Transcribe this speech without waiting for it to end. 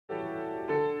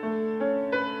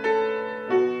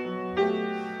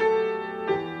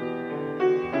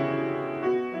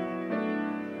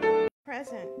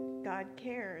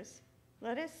prayers.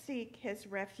 Let us seek his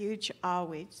refuge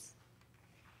always.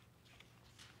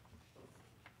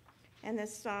 And the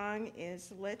song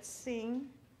is Let's Sing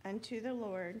Unto the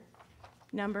Lord,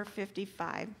 number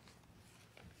 55.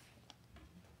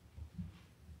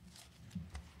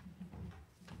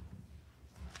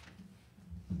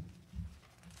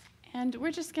 And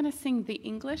we're just going to sing the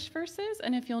English verses,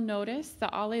 and if you'll notice, the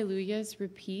Alleluias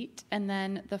repeat, and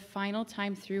then the final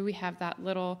time through, we have that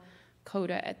little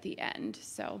coda at the end.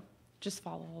 So just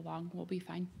follow along, we'll be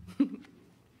fine.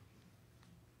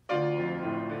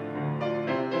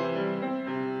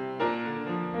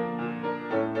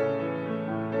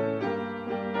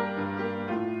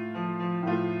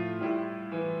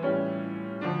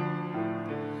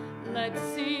 Let's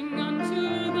sing unto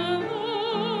the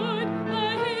Lord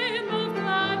a hymn of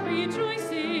glad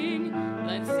rejoicing.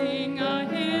 Let's sing a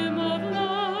hymn of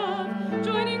love,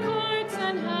 joining hearts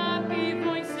and happy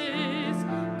voices.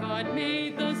 God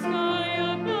made the sky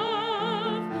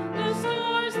above, the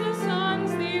stars, the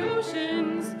suns, the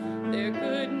oceans. Their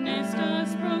goodness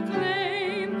does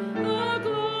proclaim the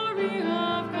glory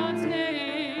of God's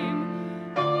name.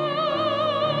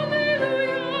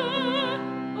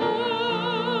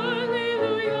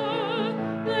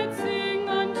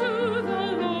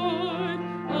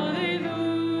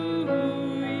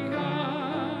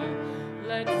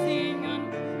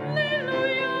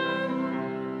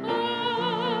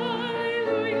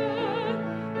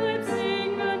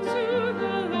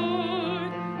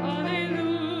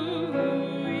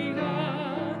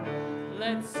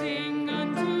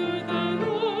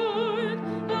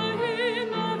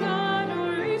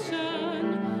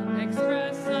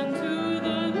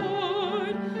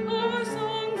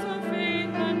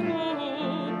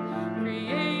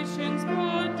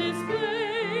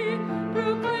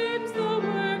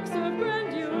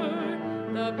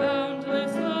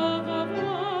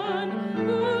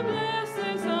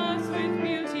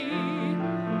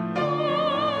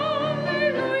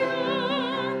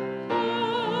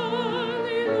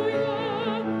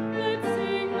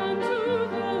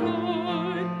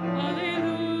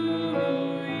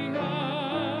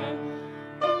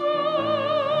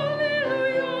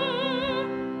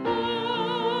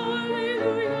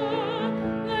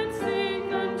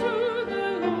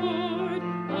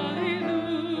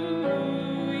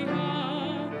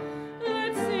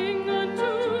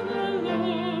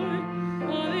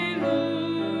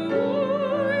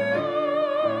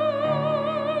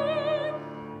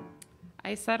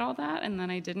 I said all that, and then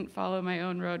I didn't follow my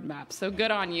own roadmap, so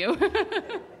good on you.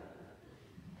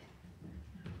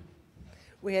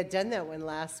 We had done that one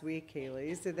last week,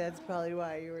 Kaylee, so that's probably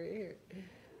why you were here.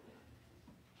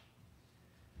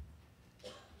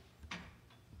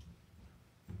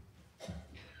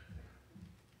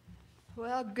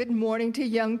 Well, good morning to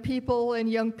young people and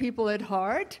young people at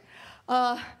heart.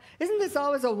 Isn't this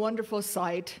always a wonderful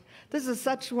sight? This is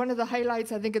such one of the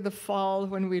highlights, I think, of the fall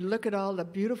when we look at all the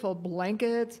beautiful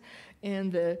blankets and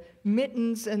the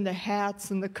mittens and the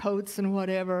hats and the coats and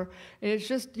whatever. And it's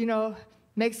just,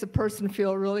 makes a person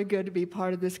feel really good to be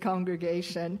part of this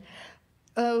congregation.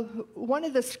 One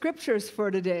of the scriptures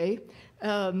for today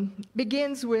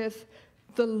begins with,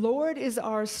 "The Lord is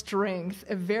our strength,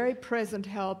 a very present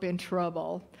help in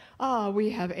trouble." We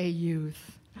have a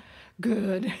youth.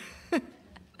 Good.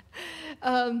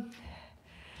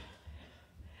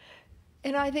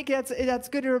 And I think that's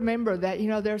good to remember that,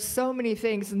 there's so many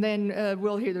things, and then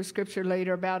we'll hear the scripture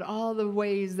later about all the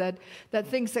ways that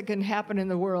things that can happen in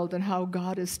the world and how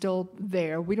God is still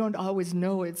there. We don't always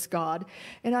know it's God.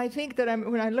 And I think that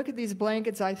when I look at these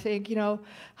blankets, I think,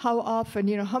 how often,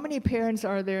 how many parents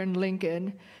are there in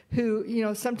Lincoln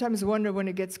who, sometimes wonder when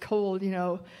it gets cold,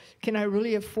 can I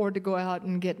really afford to go out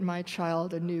and get my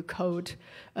child a new coat,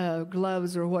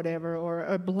 gloves or whatever, or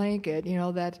a blanket,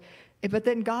 but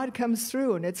then God comes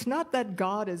through, and it's not that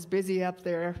God is busy up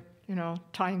there,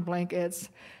 tying blankets.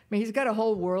 I mean, he's got a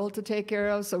whole world to take care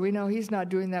of, so we know he's not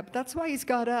doing that. But that's why he's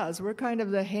got us. We're kind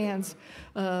of the hands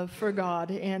for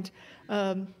God, and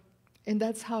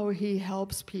that's how he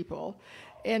helps people.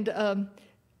 And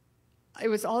I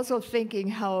was also thinking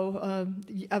how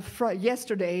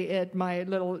yesterday at my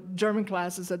little German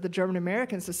classes at the German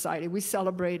American Society, we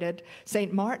celebrated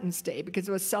St. Martin's Day because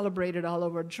it was celebrated all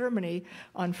over Germany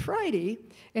on Friday,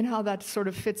 and how that sort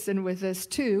of fits in with this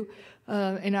too.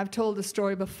 And I've told the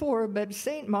story before, but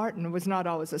St. Martin was not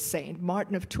always a saint.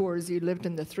 Martin of Tours, he lived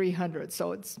in the 300s,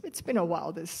 so it's been a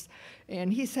while.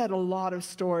 And he's had a lot of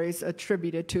stories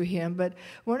attributed to him. But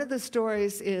one of the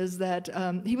stories is that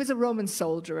he was a Roman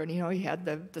soldier, and he had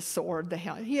the sword, the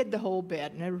helmet. He had the whole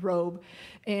bed and a robe.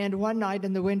 And one night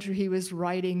in the winter, he was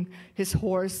riding his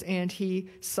horse, and he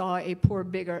saw a poor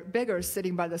beggar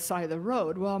sitting by the side of the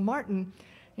road. Well, Martin,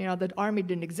 the army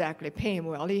didn't exactly pay him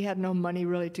well. He had no money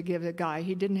really to give the guy.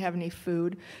 He didn't have any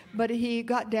food. But he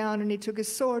got down and he took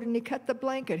his sword and he cut the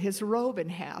blanket, his robe, in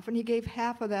half. And he gave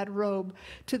half of that robe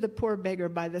to the poor beggar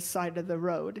by the side of the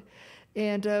road.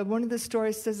 And one of the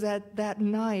stories says that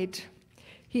night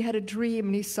he had a dream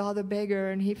and he saw the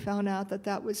beggar and he found out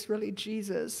that was really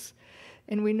Jesus.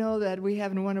 And we know that we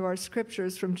have in one of our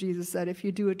scriptures from Jesus that if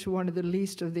you do it to one of the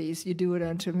least of these, you do it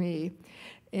unto me.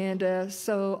 And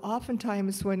so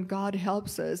oftentimes when God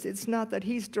helps us, it's not that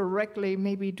he's directly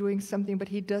maybe doing something, but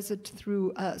he does it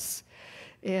through us.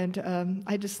 And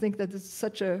I just think that it's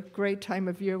such a great time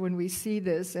of year when we see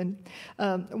this. And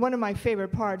one of my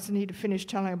favorite parts, I need to finish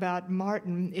telling about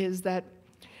Martin, is that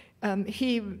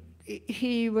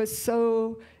he was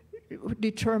so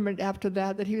determined after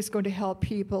that he was going to help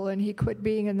people, and he quit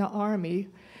being in the army.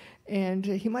 And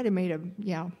he might have made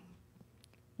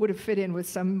would have fit in with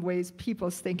some ways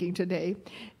people's thinking today.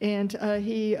 And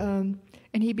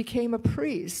he became a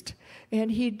priest,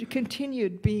 and he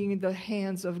continued being in the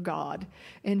hands of God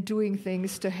and doing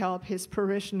things to help his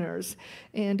parishioners.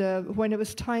 And when it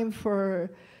was time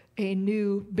for a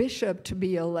new bishop to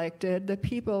be elected, the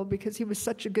people, because he was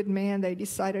such a good man, they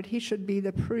decided he should be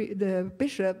the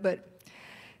bishop, but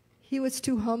he was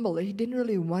too humble. He didn't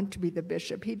really want to be the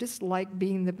bishop. He just liked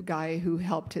being the guy who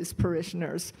helped his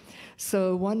parishioners.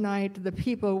 So one night, the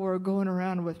people were going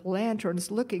around with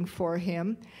lanterns looking for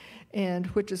him, and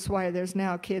which is why there's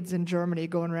now kids in Germany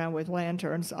going around with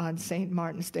lanterns on St.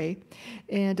 Martin's Day.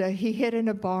 And he hid in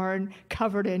a barn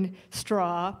covered in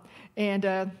straw.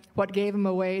 And what gave him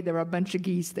away, there were a bunch of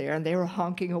geese there, and they were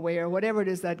honking away, or whatever it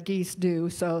is that geese do.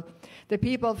 So the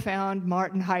people found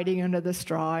Martin hiding under the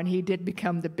straw, and he did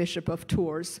become the Bishop of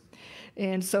Tours.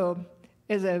 And so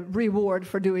as a reward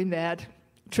for doing that,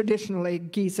 traditionally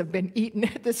geese have been eaten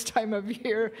at this time of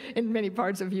year in many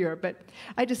parts of Europe. But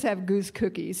I just have goose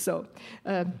cookies, so,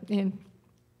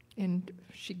 and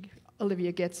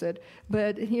Olivia gets it.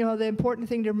 But, the important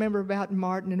thing to remember about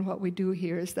Martin and what we do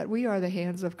here is that we are the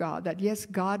hands of God, that, yes,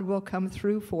 God will come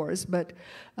through for us, but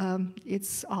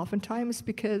it's oftentimes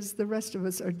because the rest of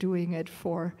us are doing it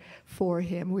for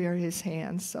him. We are his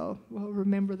hands. So we'll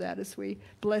remember that as we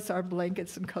bless our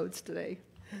blankets and coats today.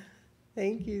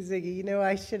 Thank you, Ziggy.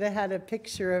 I should have had a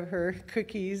picture of her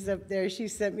cookies up there. She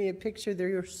sent me a picture.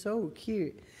 They're so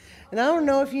cute. And I don't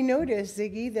know if you noticed,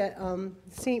 Ziggy, that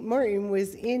St. Martin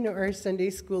was in our Sunday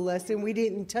school lesson. We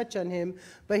didn't touch on him,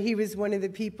 but he was one of the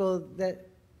people that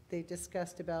they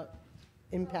discussed about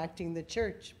impacting the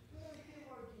church.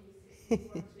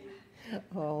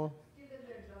 Oh.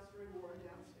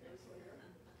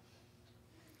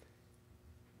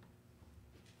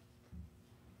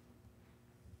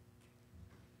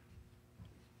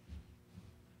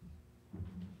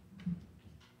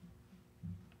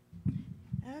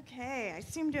 Okay, I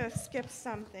seem to have skipped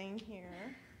something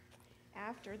here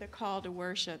after the call to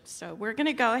worship. So we're going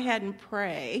to go ahead and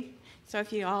pray. So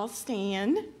if you all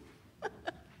stand.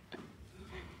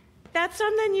 That's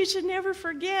something you should never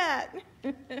forget.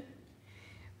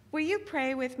 Will you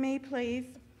pray with me, please?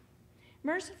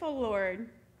 Merciful Lord,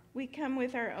 we come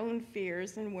with our own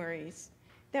fears and worries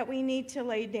that we need to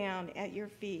lay down at your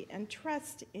feet and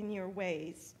trust in your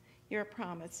ways, your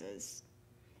promises.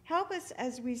 Help us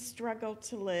as we struggle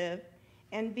to live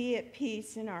and be at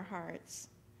peace in our hearts.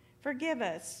 Forgive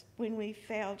us when we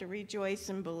fail to rejoice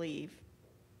and believe.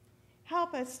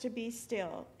 Help us to be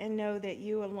still and know that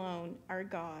you alone are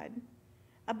God.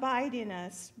 Abide in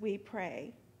us, we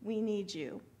pray. We need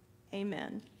you.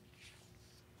 Amen.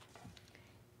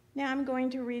 Now I'm going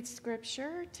to read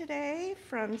scripture today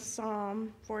from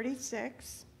Psalm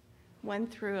 46, 1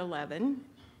 through 11.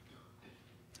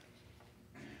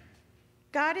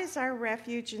 God is our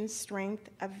refuge and strength,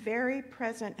 a very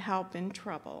present help in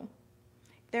trouble.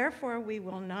 Therefore we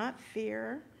will not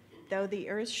fear, though the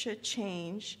earth should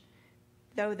change,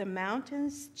 though the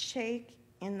mountains shake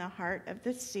in the heart of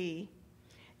the sea,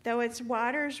 though its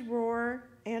waters roar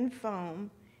and foam,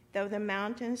 though the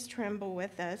mountains tremble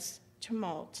with us,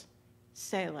 tumult.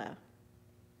 Selah.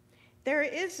 There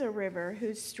is a river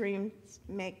whose streams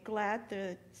make glad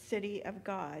the city of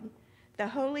God, the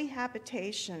holy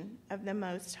habitation of the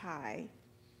Most High.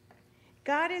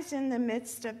 God is in the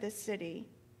midst of the city.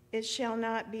 It shall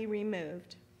not be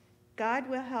removed. God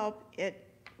will help it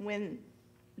when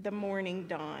the morning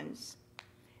dawns.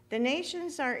 The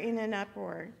nations are in an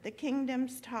uproar. The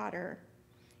kingdoms totter.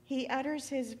 He utters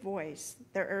his voice.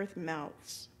 The earth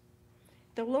melts.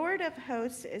 The Lord of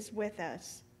hosts is with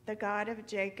us. The the God of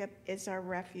Jacob is our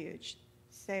refuge.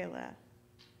 Selah.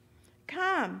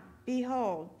 Come,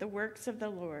 behold the works of the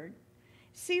Lord.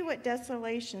 See what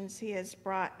desolations he has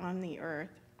brought on the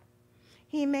earth.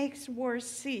 He makes wars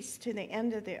cease to the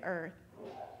end of the earth.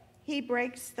 He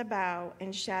breaks the bow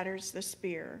and shatters the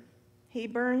spear. He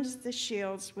burns the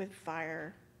shields with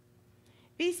fire.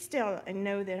 Be still and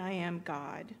know that I am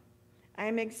God. I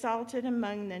am exalted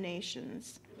among the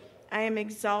nations. I am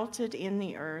exalted in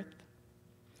the earth.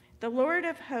 The Lord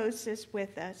of hosts is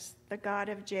with us. The God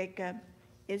of Jacob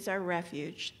is our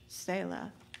refuge.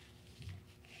 Selah.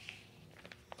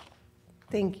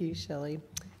 Thank you, Shelley.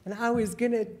 And I was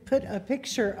going to put a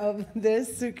picture of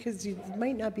this because you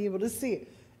might not be able to see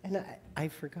it. And I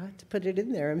forgot to put it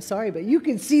in there. I'm sorry, but you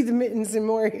can see the mittens and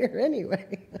more here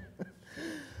anyway.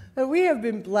 But we have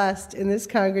been blessed in this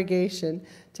congregation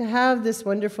to have this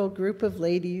wonderful group of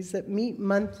ladies that meet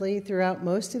monthly throughout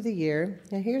most of the year.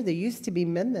 And here there used to be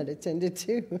men that attended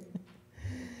too.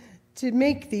 To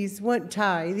make these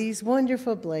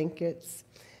wonderful blankets.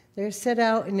 They're set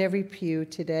out in every pew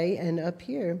today and up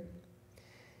here.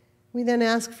 We then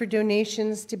ask for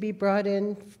donations to be brought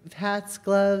in, hats,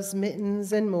 gloves,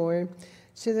 mittens, and more,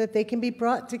 so that they can be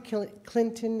brought to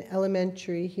Clinton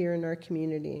Elementary here in our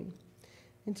community.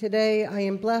 And today I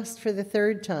am blessed for the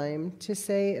third time to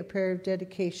say a prayer of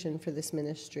dedication for this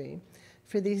ministry,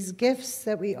 for these gifts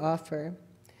that we offer,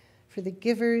 for the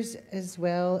givers as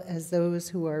well as those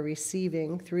who are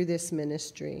receiving through this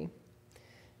ministry.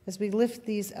 As we lift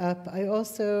these up, I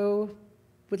also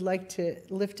would like to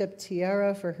lift up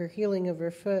Tiara for her healing of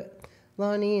her foot,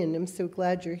 Lonnie, and I'm so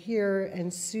glad you're here,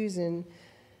 and Susan,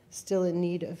 still in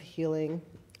need of healing.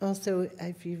 Also,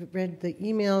 if you've read the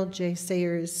email, Jay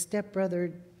Sayer's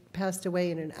stepbrother passed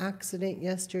away in an accident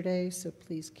yesterday, so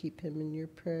please keep him in your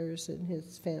prayers and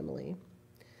his family.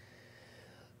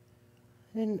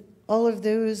 And all of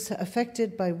those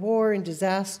affected by war and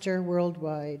disaster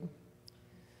worldwide.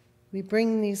 We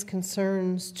bring these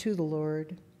concerns to the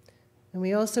Lord. And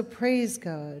we also praise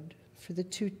God for the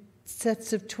two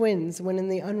sets of twins, one in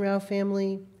the Unruh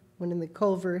family, one in the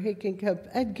Culver Hickencup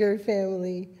Edgar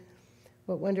family.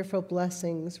 What wonderful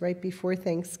blessings right before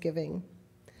Thanksgiving.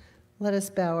 Let us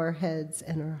bow our heads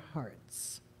and our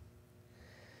hearts.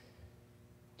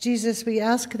 Jesus, we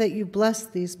ask that you bless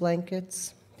these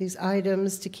blankets, these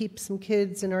items to keep some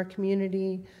kids in our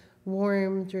community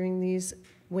warm during these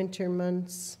winter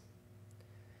months.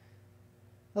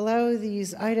 Allow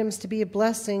these items to be a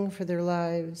blessing for their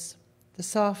lives, the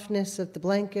softness of the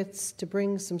blankets to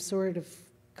bring some sort of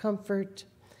comfort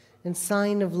and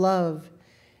sign of love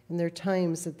in their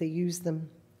times that they use them.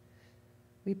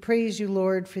 We praise you,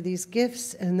 Lord, for these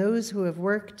gifts and those who have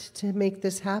worked to make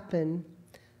this happen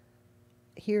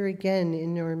here again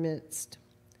in your midst.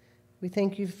 We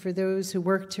thank you for those who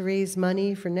worked to raise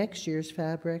money for next year's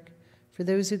fabric, for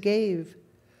those who gave.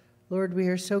 Lord, we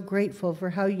are so grateful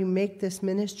for how you make this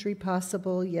ministry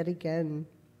possible yet again.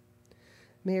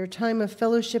 May our time of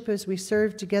fellowship as we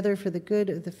serve together for the good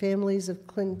of the families of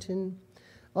Clinton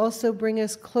also bring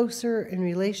us closer in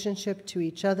relationship to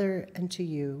each other and to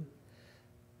you.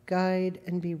 Guide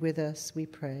and be with us, we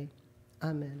pray.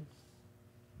 Amen.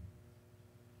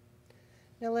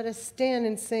 Now let us stand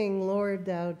and sing, Lord,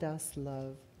 Thou Dost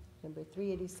Love. Number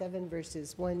 387,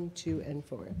 verses 1, 2, and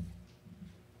 4.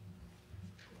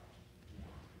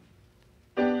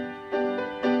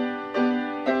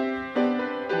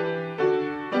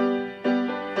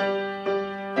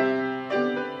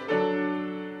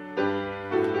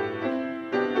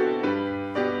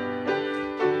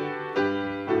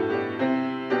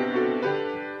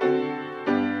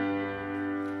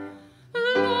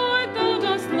 Lord, thou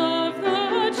dost love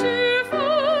the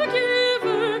cheerful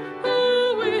giver,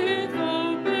 who with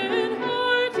open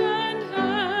heart and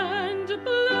hand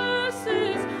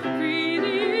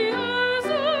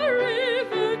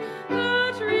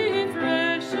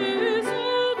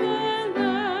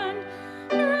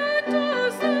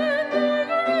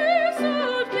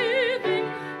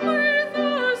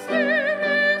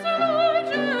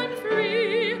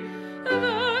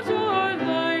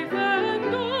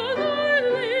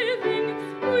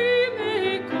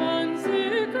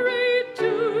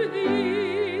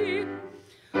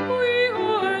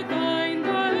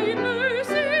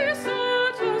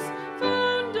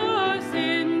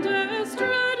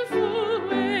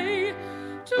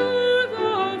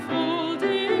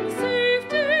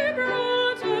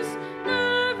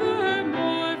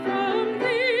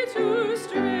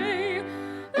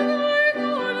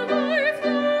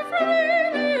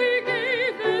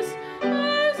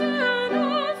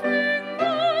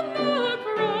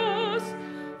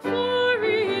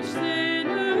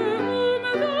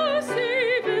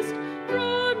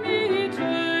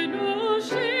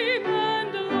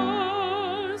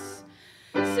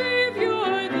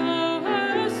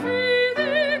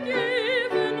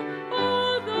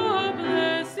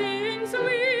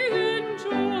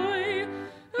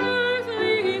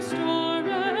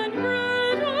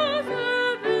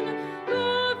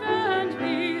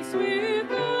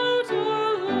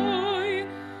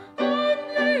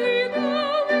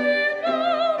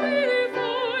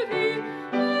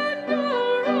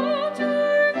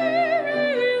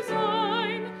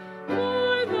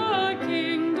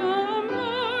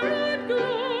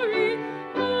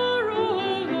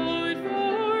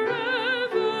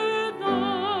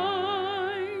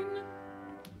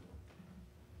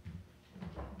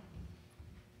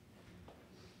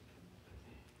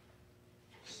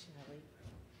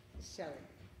Shelley.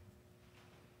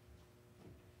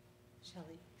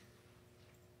 Shelley.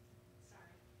 Sorry.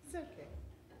 It's okay.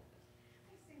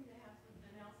 I seem to have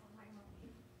something else on my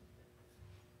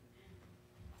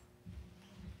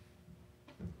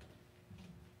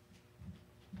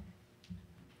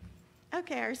mind.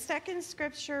 Okay, our second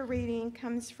scripture reading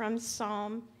comes from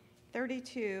Psalm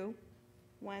 32,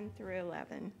 1 through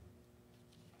 11.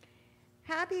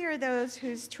 Happy are those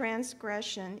whose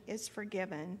transgression is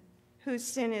forgiven, whose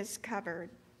sin is covered.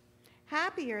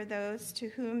 Happy are those to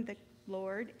whom the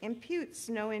Lord imputes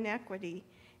no iniquity,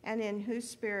 and in whose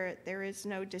spirit there is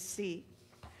no deceit.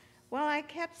 While I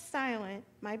kept silent,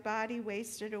 my body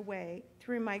wasted away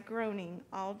through my groaning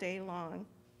all day long.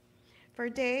 For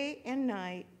day and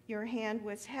night your hand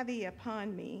was heavy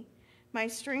upon me. My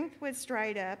strength was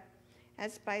dried up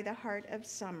as by the heart of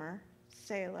summer.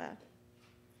 Selah.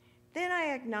 Then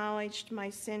I acknowledged my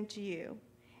sin to you,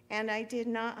 and I did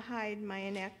not hide my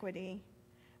iniquity.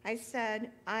 I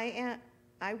said, I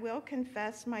will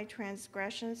confess my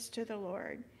transgressions to the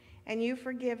Lord, and you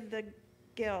forgive the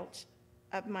guilt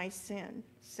of my sin.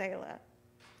 Selah.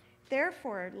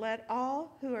 Therefore, let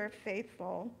all who are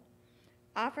faithful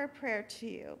offer prayer to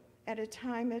you at a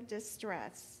time of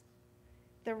distress.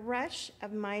 The rush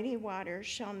of mighty waters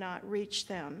shall not reach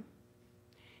them.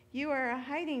 You are a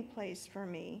hiding place for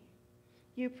me.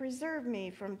 You preserve me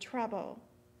from trouble.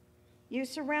 You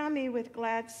surround me with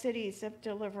glad cities of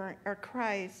deliverance, or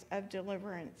cries of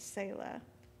deliverance. Selah.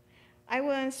 I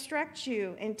will instruct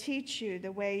you and teach you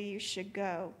the way you should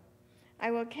go.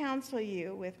 I will counsel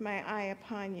you with my eye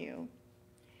upon you.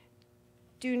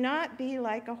 Do not be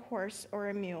like a horse or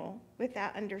a mule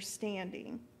without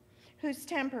understanding, whose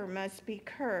temper must be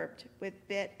curbed with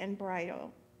bit and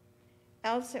bridle,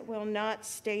 else it will not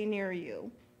stay near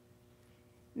you.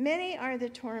 Many are the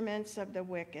torments of the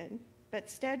wicked, but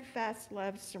steadfast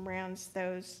love surrounds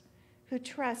those who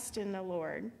trust in the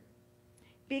Lord.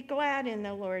 Be glad in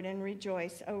the Lord and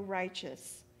rejoice, O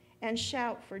righteous, and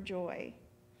shout for joy,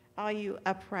 all you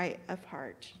upright of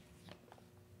heart.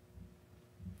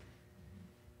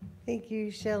 Thank you,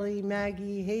 Shelley,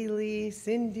 Maggie, Haley,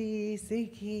 Cindy,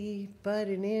 Ziki, Bud,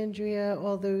 and Andrea,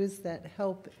 all those that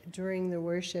help during the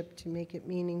worship to make it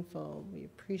meaningful. We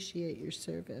appreciate your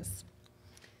service.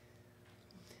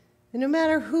 And no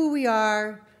matter who we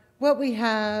are, what we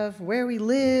have, where we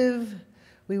live,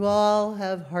 we will all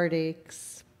have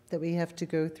heartaches that we have to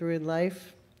go through in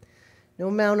life. No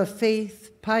amount of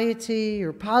faith, piety,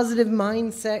 or positive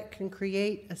mindset can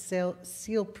create a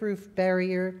seal-proof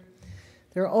barrier.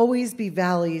 There will always be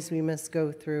valleys we must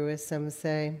go through, as some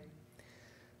say.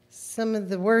 Some of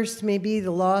the worst may be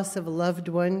the loss of a loved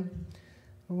one,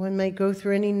 or one might go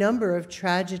through any number of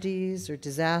tragedies or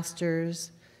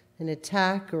disasters, an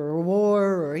attack or a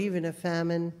war or even a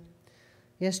famine.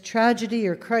 Yes, tragedy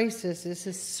or crisis is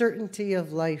a certainty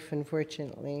of life,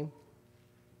 unfortunately.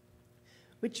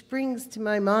 Which brings to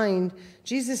my mind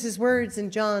Jesus' words in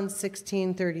John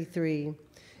 16:33.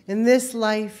 In this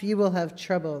life you will have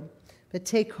trouble, but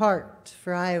take heart,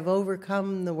 for I have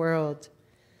overcome the world.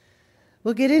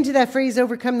 We'll get into that phrase,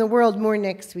 overcome the world, more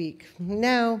next week.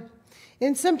 Now,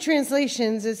 in some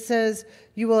translations, it says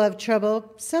you will have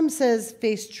trouble. Some says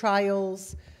face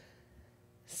trials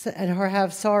or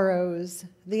have sorrows.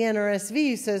 The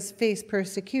NRSV says face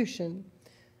persecution.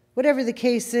 Whatever the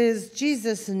case is,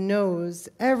 Jesus knows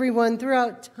everyone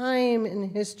throughout time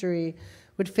and history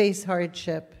would face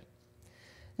hardship.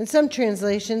 And some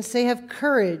translations say have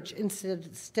courage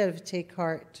instead of take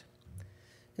heart.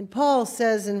 And Paul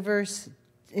says in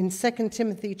 2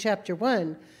 Timothy chapter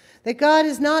 1 that God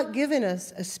has not given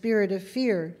us a spirit of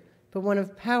fear, but one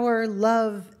of power,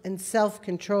 love, and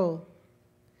self-control.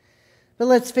 But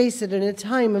let's face it, in a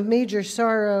time of major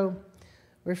sorrow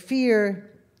or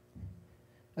fear,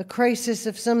 a crisis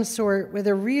of some sort,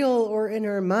 whether real or in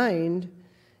our mind,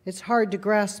 it's hard to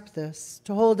grasp this,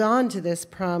 to hold on to this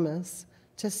promise,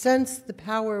 to sense the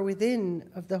power within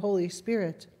of the Holy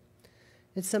Spirit.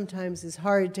 It sometimes is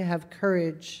hard to have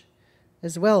courage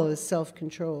as well as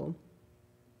self-control.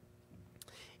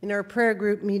 In our prayer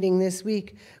group meeting this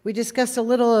week, we discussed a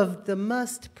little of the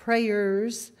must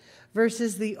prayers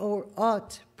versus the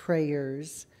ought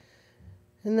prayers.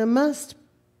 And the must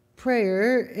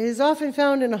prayer is often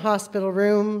found in a hospital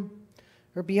room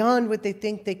or beyond what they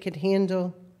think they could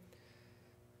handle.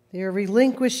 They are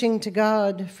relinquishing to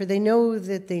God, for they know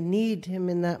that they need Him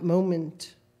in that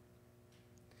moment.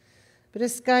 But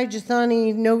as Skye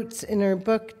Jethani notes in her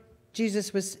book,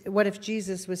 What If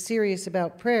Jesus Was Serious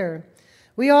About Prayer,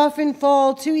 we often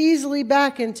fall too easily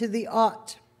back into the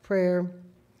ought prayer,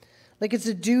 like it's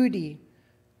a duty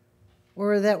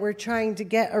or that we're trying to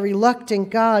get a reluctant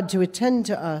God to attend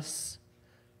to us,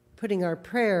 putting our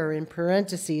prayer in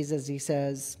parentheses, as he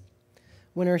says,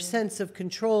 when our sense of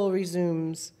control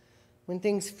resumes, when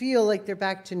things feel like they're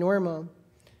back to normal,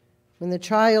 when the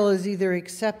trial is either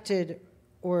accepted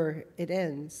or it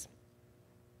ends.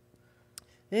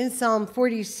 In Psalm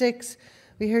 46,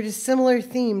 we heard a similar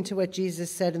theme to what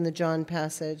Jesus said in the John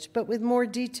passage, but with more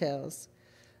details.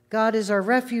 God is our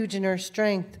refuge and our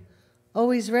strength,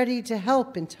 always ready to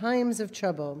help in times of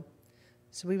trouble,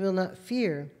 so we will not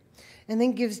fear. And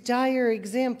then gives dire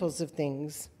examples of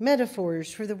things,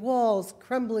 metaphors for the walls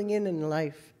crumbling in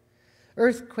life,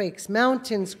 earthquakes,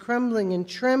 mountains crumbling and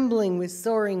trembling with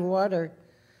soaring water.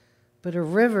 But a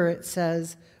river, it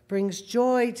says, brings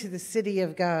joy to the city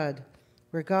of God,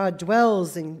 where God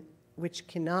dwells and which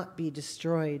cannot be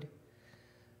destroyed.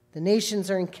 The nations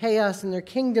are in chaos and their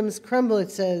kingdoms crumble,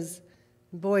 it says.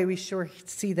 Boy, we sure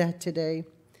see that today,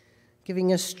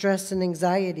 giving us stress and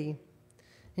anxiety.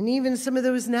 And even some of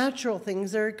those natural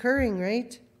things are occurring,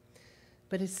 right?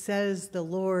 But it says the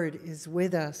Lord is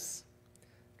with us.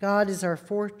 God is our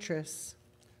fortress.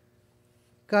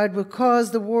 God will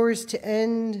cause the wars to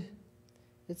end.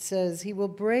 It says he will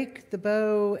break the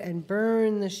bow and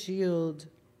burn the shield.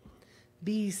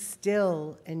 Be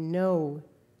still and know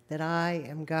that I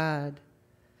am God.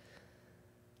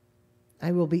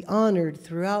 I will be honored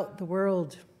throughout the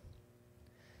world.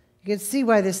 You can see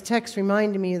why this text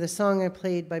reminded me of the song I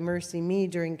played by Mercy Me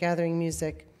during gathering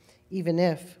music, Even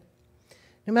If.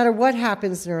 No matter what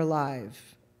happens in our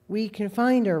life, we can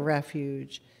find our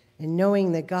refuge in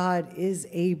knowing that God is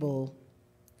able.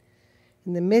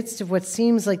 In the midst of what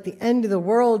seems like the end of the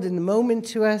world in the moment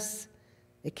to us,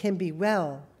 it can be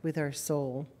well with our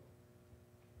soul.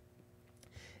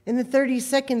 In the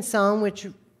 32nd Psalm, which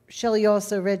Shelley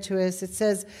also read to us, it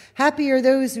says, "Happy are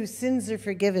those whose sins are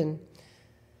forgiven.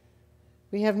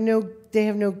 They have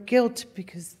no guilt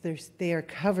because they are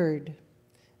covered."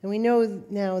 And we know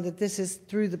now that this is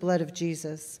through the blood of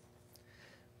Jesus.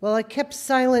 "While I kept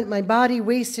silent, my body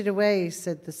wasted away,"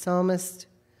 said the psalmist.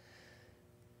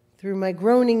 "Through my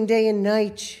groaning day and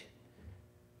night,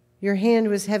 your hand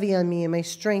was heavy on me and my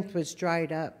strength was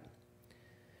dried up."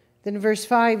 Then in verse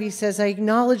 5, he says, "I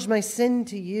acknowledged my sin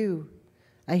to you.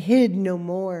 I hid no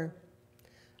more.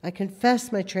 I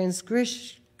confessed my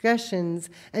transgressions,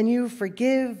 and you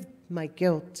forgive my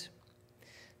guilt."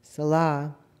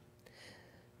 Selah.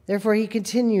 Therefore, he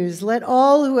continues, "Let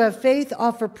all who have faith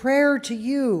offer prayer to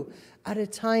you at a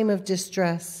time of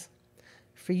distress,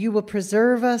 for you will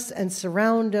preserve us and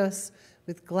surround us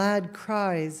with glad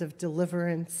cries of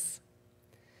deliverance."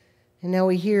 And now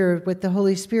we hear what the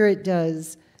Holy Spirit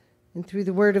does, and through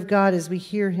the word of God as we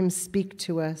hear him speak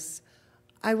to us.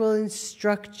 "I will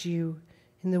instruct you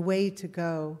in the way to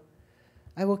go.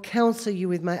 I will counsel you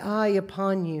with my eye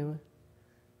upon you."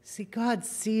 See, God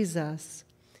sees us.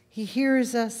 He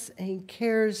hears us and he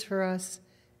cares for us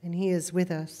and he is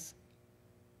with us.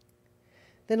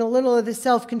 Then a little of the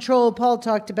self-control Paul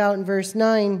talked about in verse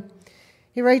 9.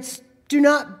 He writes, "Do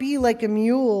not be like a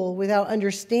mule without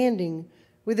understanding,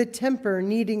 with a temper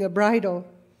needing a bridle,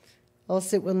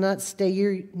 else it will not stay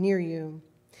near you."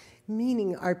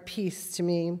 Meaning our peace to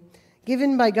me,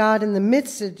 given by God in the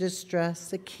midst of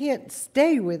distress, it can't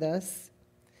stay with us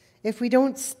if we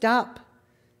don't stop,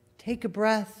 take a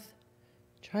breath,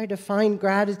 try to find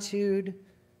gratitude,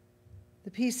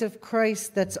 the peace of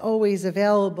Christ that's always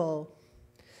available.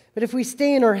 But if we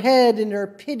stay in our head in our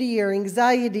pity or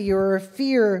anxiety or our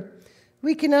fear,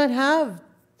 we cannot have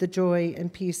the joy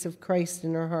and peace of Christ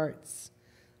in our hearts.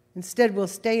 Instead, we'll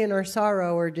stay in our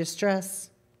sorrow or distress.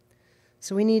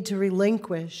 So we need to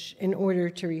relinquish in order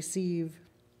to receive.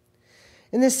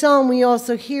 In this psalm, we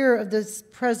also hear of this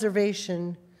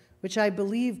preservation, which I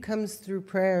believe comes through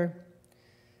prayer.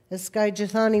 As Skye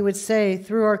Jethani would say,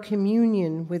 through our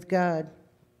communion with God.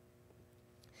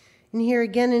 And here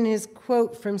again in his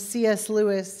quote from C.S.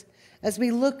 Lewis, as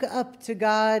we look up to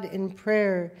God in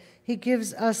prayer, he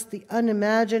gives us the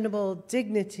unimaginable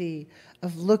dignity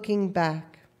of looking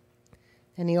back,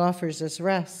 and he offers us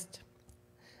rest,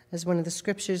 as one of the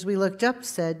scriptures we looked up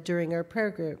said during our prayer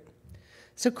group.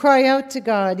 So cry out to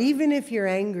God, even if you're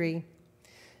angry,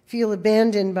 feel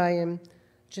abandoned by him.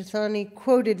 Jethani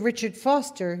quoted Richard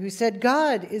Foster, who said,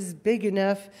 "God is big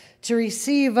enough to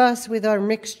receive us with our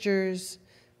mixtures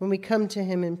when we come to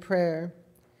him in prayer,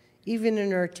 even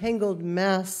in our tangled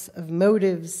mass of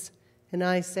motives, and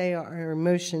I say our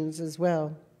emotions as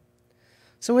well."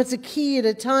 So what's a key at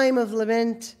a time of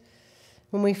lament,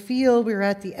 when we feel we're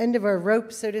at the end of our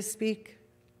rope, so to speak?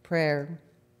 Prayer.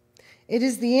 It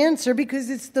is the answer because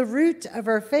it's the root of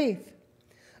our faith,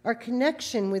 our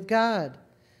connection with God.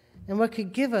 and what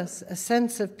could give us a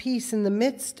sense of peace in the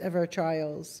midst of our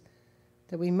trials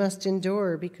that we must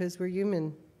endure because we're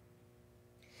human.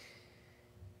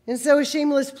 And so a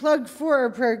shameless plug for our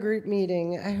prayer group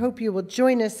meeting. I hope you will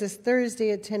join us this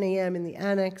Thursday at 10 a.m. in the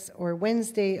annex or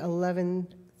Wednesday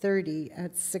 11:30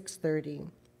 at 6:30.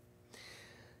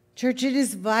 Church, it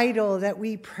is vital that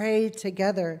we pray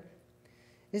together.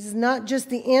 This is not just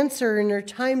the answer in our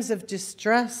times of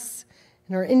distress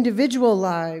in our individual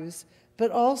lives, but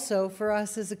also for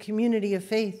us as a community of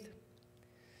faith.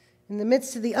 In the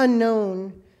midst of the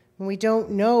unknown, when we don't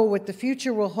know what the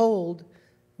future will hold,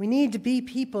 we need to be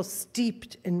people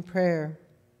steeped in prayer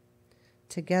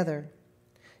together,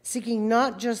 seeking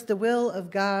not just the will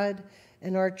of God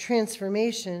and our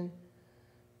transformation,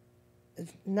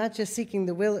 not just seeking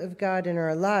the will of God in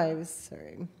our lives,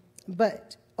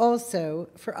 but also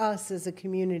for us as a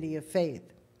community of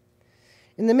faith.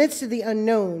 In the midst of the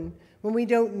unknown, when we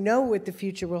don't know what the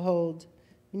future will hold,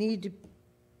 we need to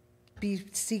be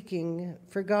seeking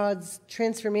for God's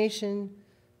transformation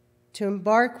to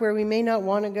embark where we may not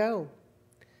want to go,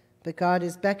 but God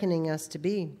is beckoning us to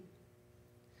be.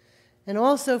 And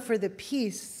also for the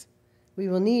peace we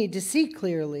will need to see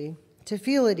clearly, to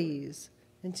feel at ease,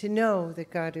 and to know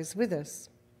that God is with us.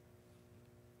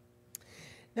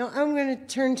 Now I'm going to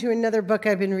turn to another book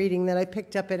I've been reading that I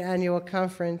picked up at annual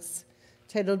conference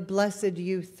titled Blessed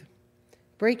Youth,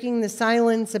 Breaking the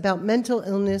Silence About Mental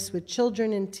Illness with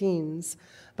Children and Teens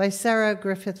by Sarah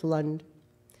Griffith Lund.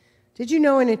 Did you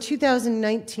know in a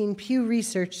 2019 Pew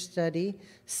Research study,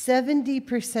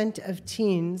 70% of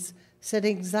teens said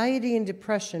anxiety and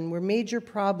depression were a major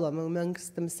problem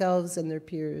amongst themselves and their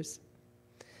peers?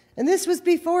 And this was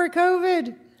before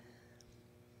COVID.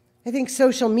 I think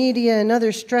social media and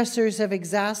other stressors have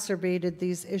exacerbated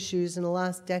these issues in the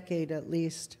last decade at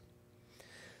least.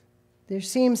 There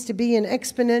seems to be an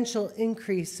exponential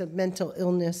increase of mental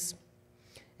illness,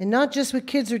 and not just with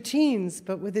kids or teens,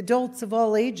 but with adults of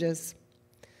all ages.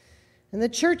 And the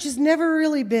church has never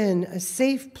really been a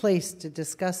safe place to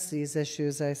discuss these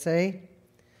issues, I say.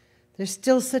 There's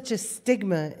still such a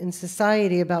stigma in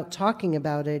society about talking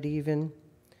about it even,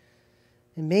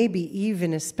 and maybe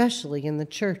even especially in the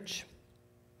church.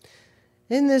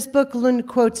 In this book, Lund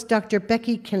quotes Dr.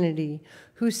 Becky Kennedy,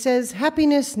 who says,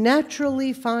 happiness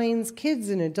naturally finds kids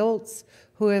and adults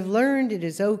who have learned it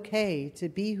is okay to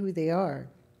be who they are.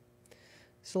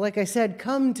 So like I said,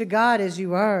 come to God as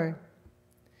you are,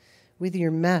 with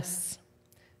your mess,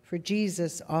 for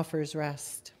Jesus offers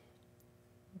rest.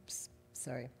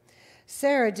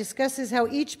 Sarah discusses how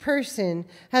each person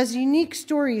has unique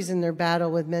stories in their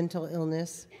battle with mental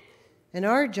illness, and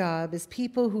our job as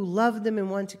people who love them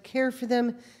and want to care for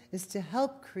them is to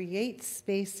help create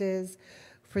spaces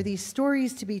for these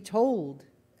stories to be told,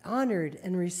 honored,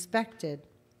 and respected.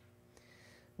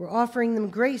 We're offering them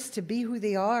grace to be who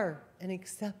they are and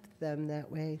accept them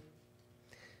that way.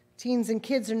 Teens and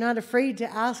kids are not afraid to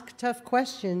ask tough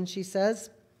questions, she says.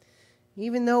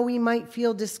 Even though we might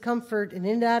feel discomfort and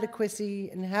inadequacy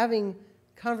in having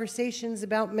conversations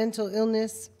about mental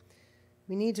illness,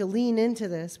 we need to lean into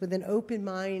this with an open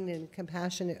mind and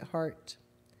compassionate heart.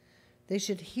 They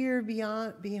should hear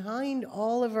behind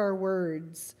all of our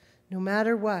words, no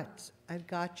matter what, I've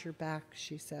got your back,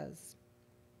 she says.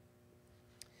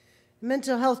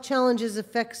 Mental health challenges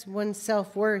affects one's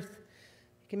self-worth.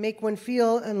 It can make one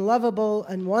feel unlovable,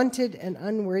 unwanted, and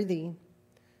unworthy.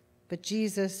 But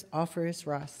Jesus offers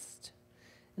rest.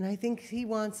 And I think he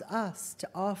wants us to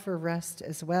offer rest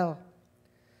as well.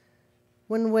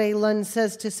 One way Lund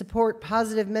says to support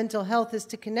positive mental health is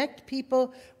to connect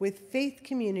people with faith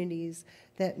communities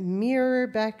that mirror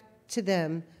back to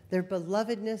them their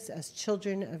belovedness as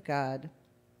children of God.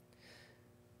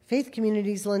 Faith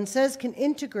communities, Lund says, can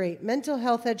integrate mental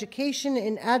health education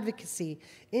and advocacy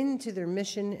into their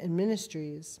mission and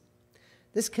ministries.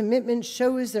 This commitment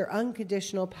shows their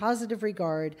unconditional positive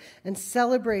regard and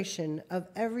celebration of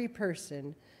every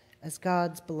person as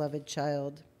God's beloved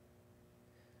child.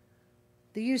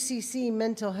 The UCC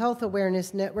Mental Health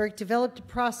Awareness Network developed a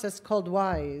process called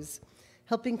WISE,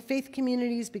 helping faith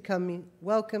communities become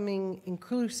welcoming,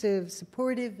 inclusive,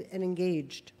 supportive, and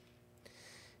engaged.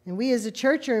 And we as a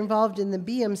church are involved in the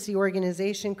BMC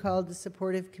organization called the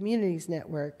Supportive Communities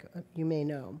Network, you may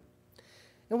know.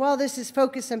 And while this is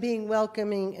focused on being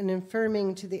welcoming and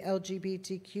affirming to the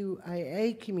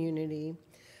LGBTQIA community,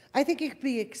 I think it could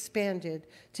be expanded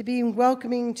to being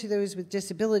welcoming to those with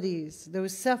disabilities,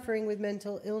 those suffering with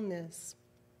mental illness.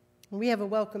 And we have a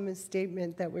welcome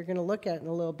statement that we're going to look at in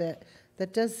a little bit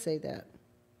that does say that.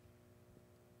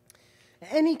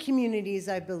 Any communities,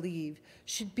 I believe,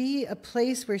 should be a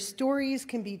place where stories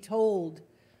can be told,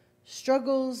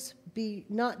 struggles be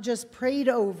not just prayed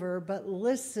over, but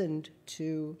listened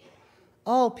to.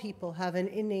 All people have an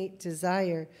innate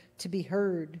desire to be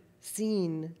heard,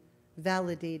 seen,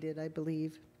 validated, I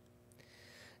believe.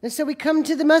 And so we come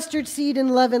to the mustard seed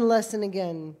and leaven lesson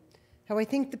again. How I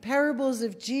think the parables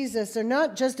of Jesus are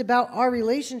not just about our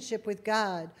relationship with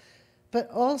God, but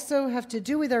also have to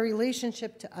do with our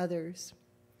relationship to others.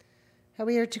 How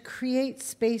we are to create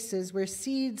spaces where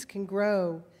seeds can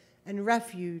grow and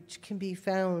refuge can be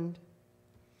found.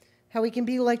 How we can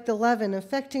be like the leaven,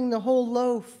 affecting the whole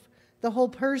loaf, the whole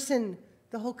person,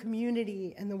 the whole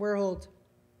community, and the world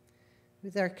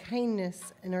with our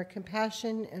kindness and our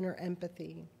compassion and our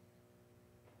empathy,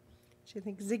 which I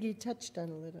think Ziggy touched on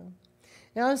a little.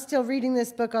 Now, I'm still reading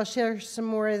this book. I'll share some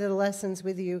more of the lessons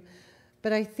with you,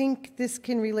 but I think this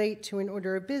can relate to an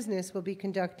order of business we'll be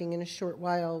conducting in a short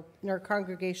while in our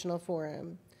congregational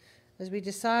forum as we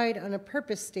decide on a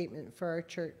purpose statement for our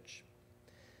church,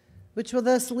 which will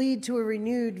thus lead to a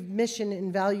renewed mission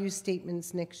and value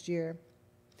statements next year.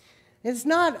 It's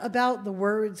not about the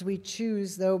words we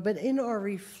choose, though, but in our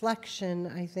reflection,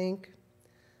 I think,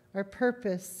 our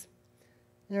purpose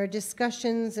and our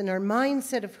discussions and our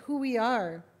mindset of who we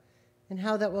are and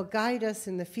how that will guide us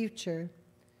in the future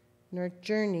in our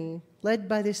journey led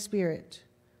by the Spirit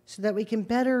so that we can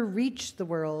better reach the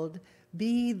world,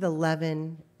 be the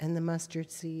leaven and the mustard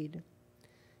seed.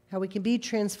 How we can be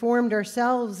transformed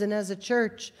ourselves and as a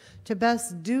church to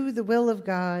best do the will of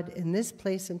God in this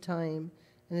place and time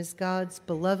and as God's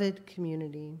beloved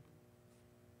community.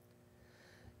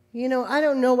 You know, I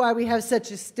don't know why we have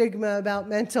such a stigma about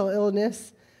mental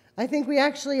illness. I think we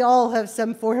actually all have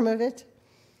some form of it,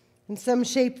 in some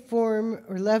shape, form,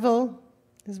 or level,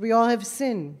 as we all have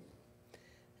sin.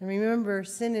 And remember,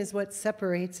 sin is what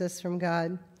separates us from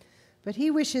God. But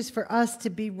He wishes for us to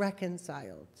be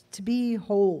reconciled, to be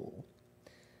whole.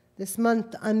 This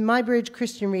month on MyBridge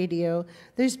Christian Radio,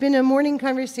 there's been a morning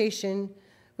conversation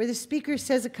where the speaker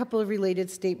says a couple of related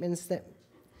statements that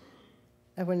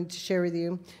I wanted to share with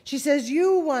you. She says,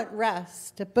 you want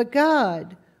rest, but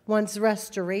God wants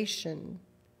restoration.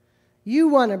 You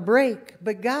want a break,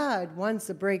 but God wants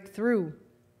a breakthrough.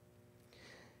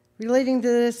 Relating to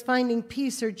this, finding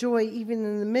peace or joy even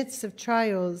in the midst of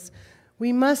trials,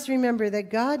 we must remember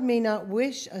that God may not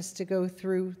wish us to go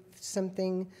through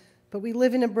something, but we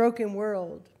live in a broken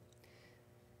world.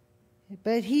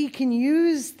 But He can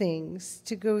use things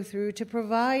to go through to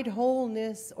provide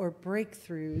wholeness or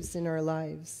breakthroughs in our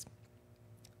lives.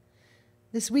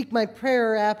 This week, my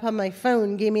prayer app on my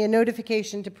phone gave me a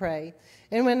notification to pray.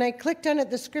 And when I clicked on it,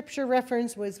 the scripture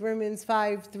reference was Romans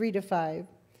 5:3-5.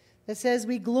 That says,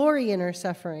 we glory in our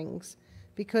sufferings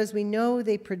because we know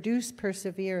they produce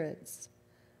perseverance.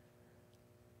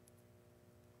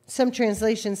 Some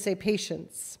translations say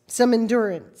patience, some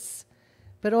endurance,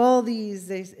 but all these,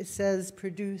 it says,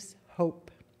 produce hope.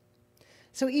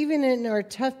 So even in our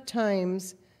tough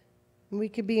times, we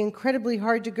could be incredibly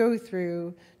hard to go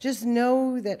through, just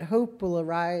know that hope will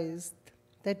arise,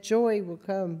 that joy will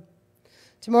come.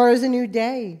 Tomorrow's a new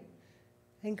day,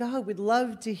 and God would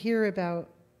love to hear about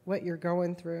what you're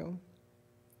going through. And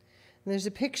there's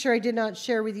a picture I did not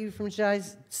share with you from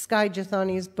Skye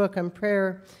Jethani's book on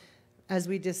prayer as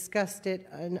we discussed it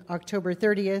on October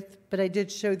 30th, but I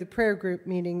did show the prayer group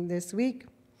meeting this week.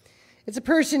 It's a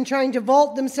person trying to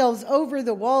vault themselves over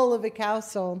the wall of a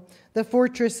castle, the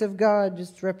fortress of God,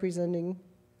 just representing.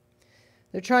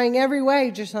 They're trying every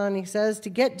way, Jethani says, to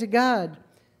get to God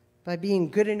by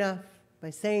being good enough,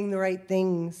 by saying the right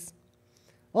things.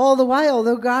 All the while,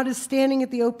 though, God is standing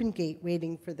at the open gate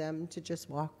waiting for them to just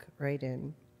walk right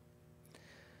in.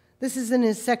 This is in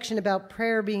his section about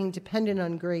prayer being dependent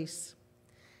on grace.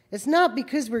 It's not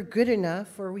because we're good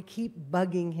enough or we keep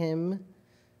bugging Him.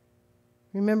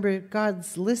 Remember,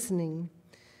 God's listening,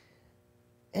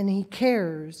 and He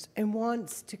cares and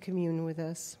wants to commune with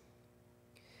us.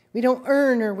 We don't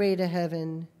earn our way to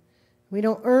heaven. We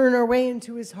don't earn our way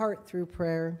into His heart through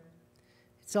prayer.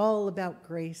 It's all about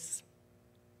grace.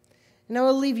 And I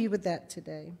will leave you with that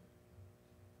today.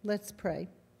 Let's pray.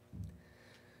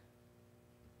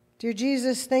 Dear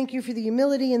Jesus, thank you for the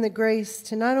humility and the grace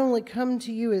to not only come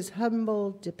to you as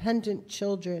humble, dependent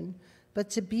children, but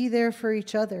to be there for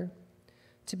each other,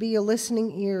 to be a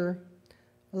listening ear,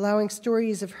 allowing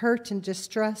stories of hurt and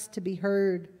distress to be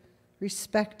heard,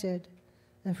 respected,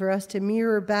 and for us to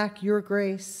mirror back your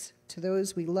grace to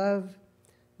those we love,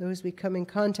 those we come in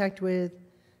contact with.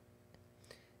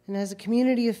 And as a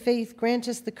community of faith, grant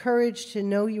us the courage to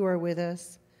know you are with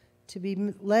us, to be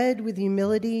led with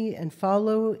humility and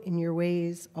follow in your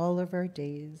ways all of our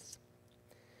days.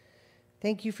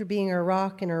 Thank you for being our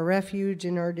rock and our refuge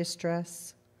in our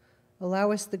distress.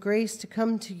 Allow us the grace to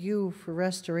come to you for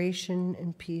restoration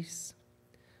and peace.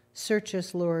 Search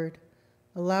us, Lord.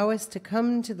 Allow us to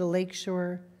come to the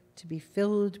lakeshore to be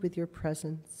filled with your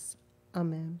presence.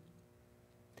 Amen.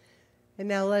 And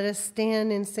now let us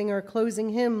stand and sing our closing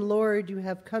hymn, Lord, you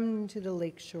have come to the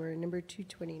lakeshore, number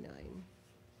 229.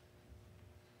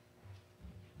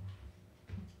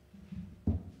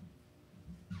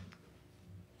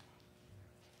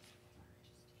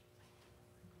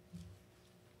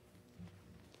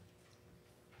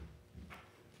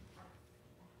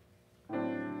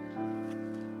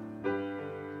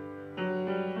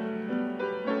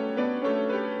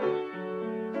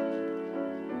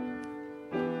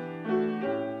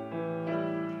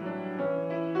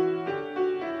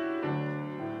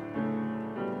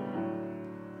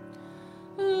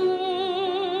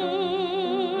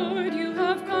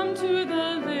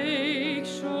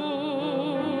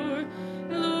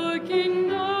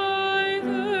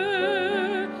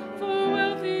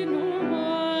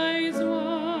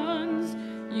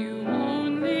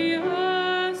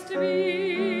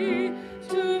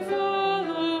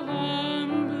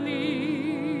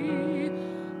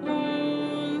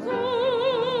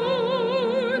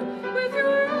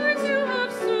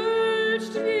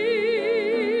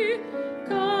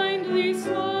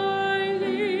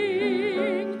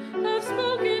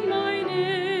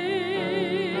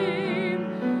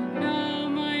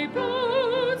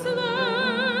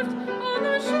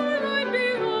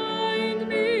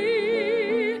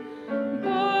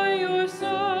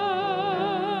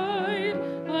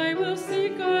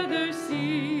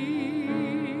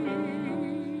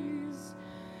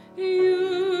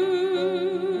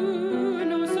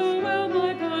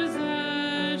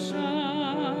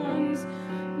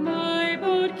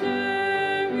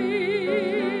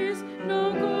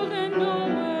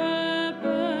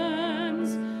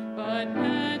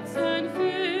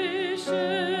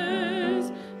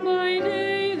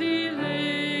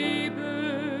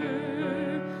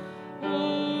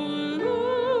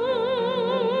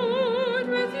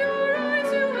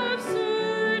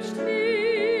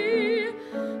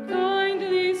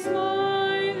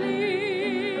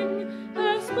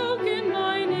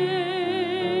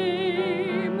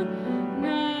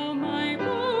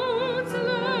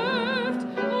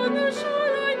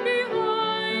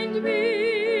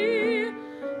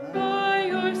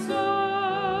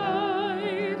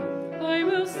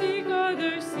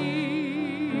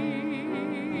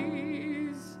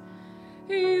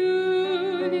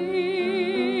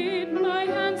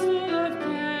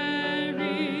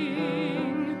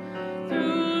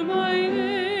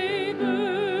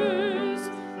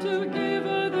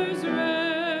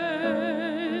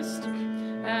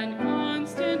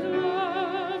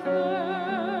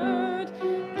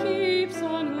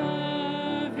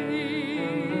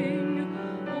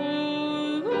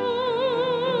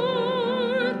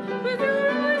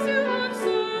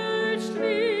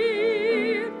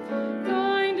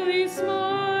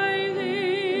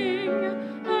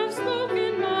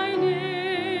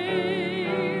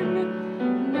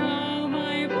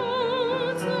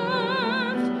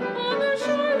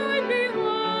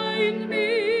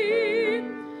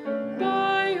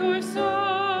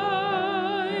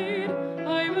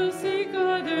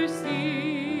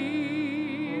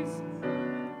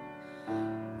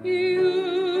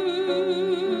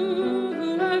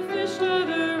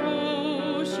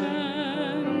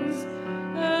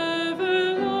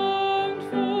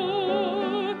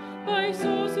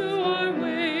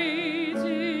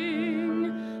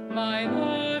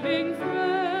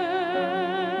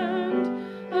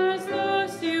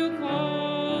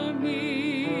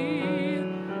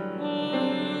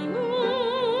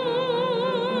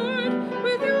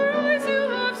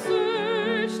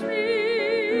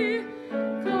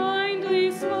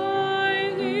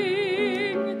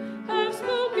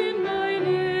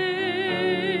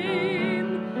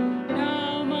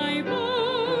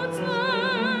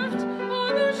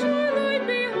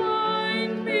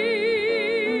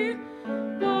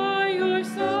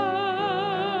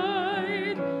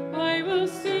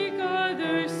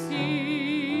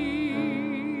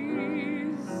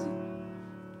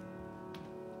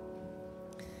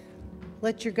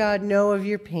 Let your God know of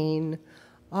your pain.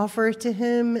 Offer it to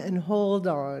him and hold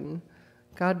on.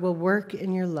 God will work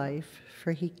in your life,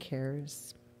 for he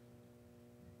cares.